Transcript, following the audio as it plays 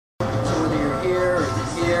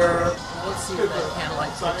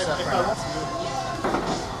picks up right now.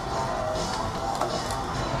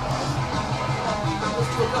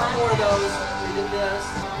 Let's do a couple more of those. We did this.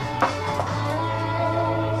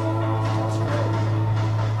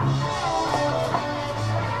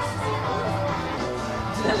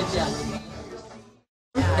 Do that again.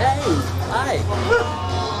 Hey! Hi!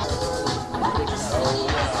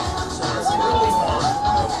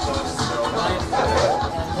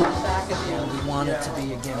 We want it to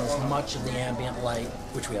be, again, as much of the ambient light,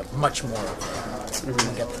 which we have much more of there. We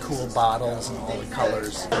got the cool bottles and all the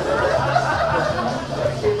colors. Yeah.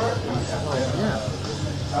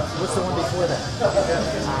 What's the one before that?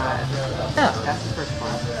 Yeah. That's the first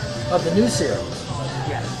one. Of the new series?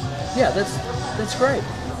 Yeah. Yeah, that's great.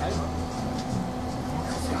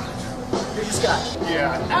 Scotch.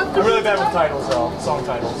 Yeah. I'm really bad with titles though, song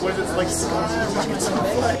titles. What is it, like Scotch?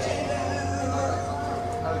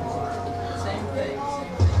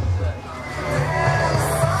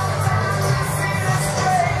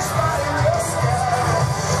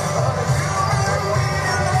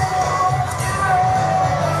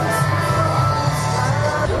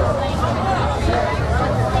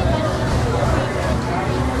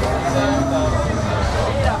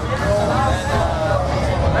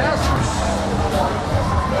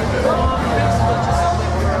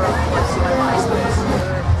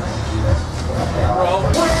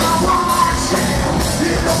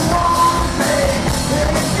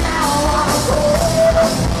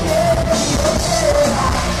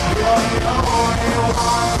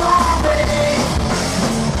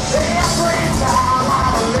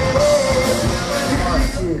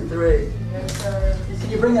 Can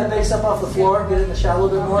you bring that bass up off the floor, get it in the shot a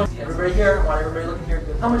little bit more? Everybody here, I want everybody looking here.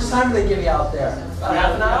 How much time do they give you out there? About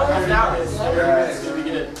half an hour? Half an hour. 30 minutes to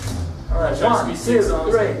begin it. All right, 1, 2,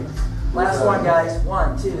 3. Last one, guys.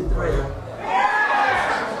 1, 2, 3.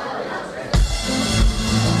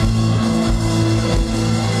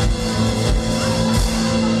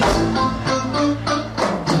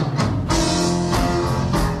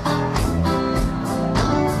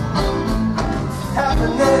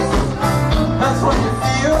 That's when you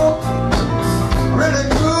feel really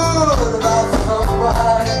good about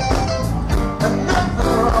somebody and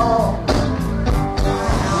nothing wrong.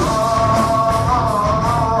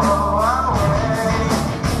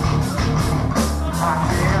 I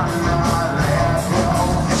cannot let go.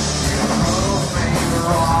 Move me the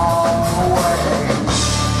wrong way.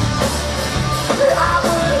 I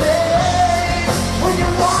believe when you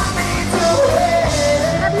want me to win.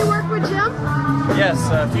 Have you worked with Jim? Yes,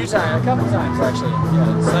 a few times, a couple times actually.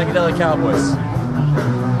 Yeah, Psychedelic Cowboys.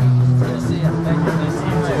 Good to see you. Thank you. Nice to see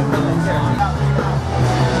you too.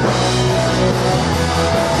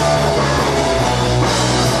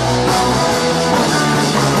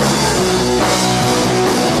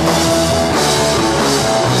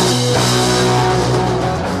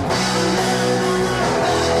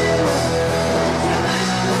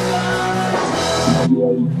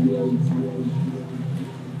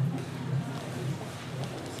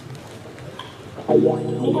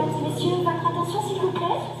 Mesdames et messieurs, votre attention s'il vous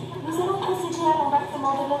plaît. Nous allons procéder à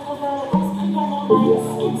l'embarquement de notre vol Austrian Airlines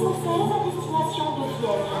 416 à destination de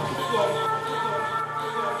Vienne.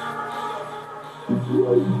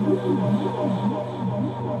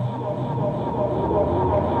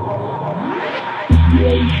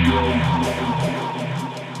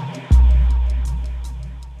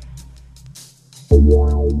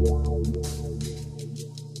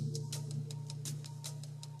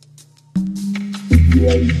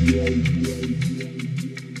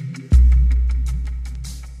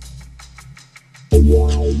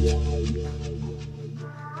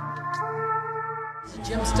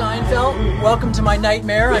 Jim Steinfeldt, welcome to my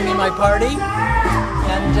nightmare, my party,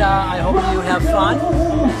 and I hope you have fun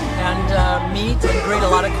and meet and greet a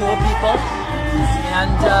lot of cool people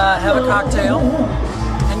and have a cocktail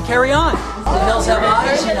and carry on. The hills have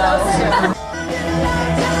eyes, you know.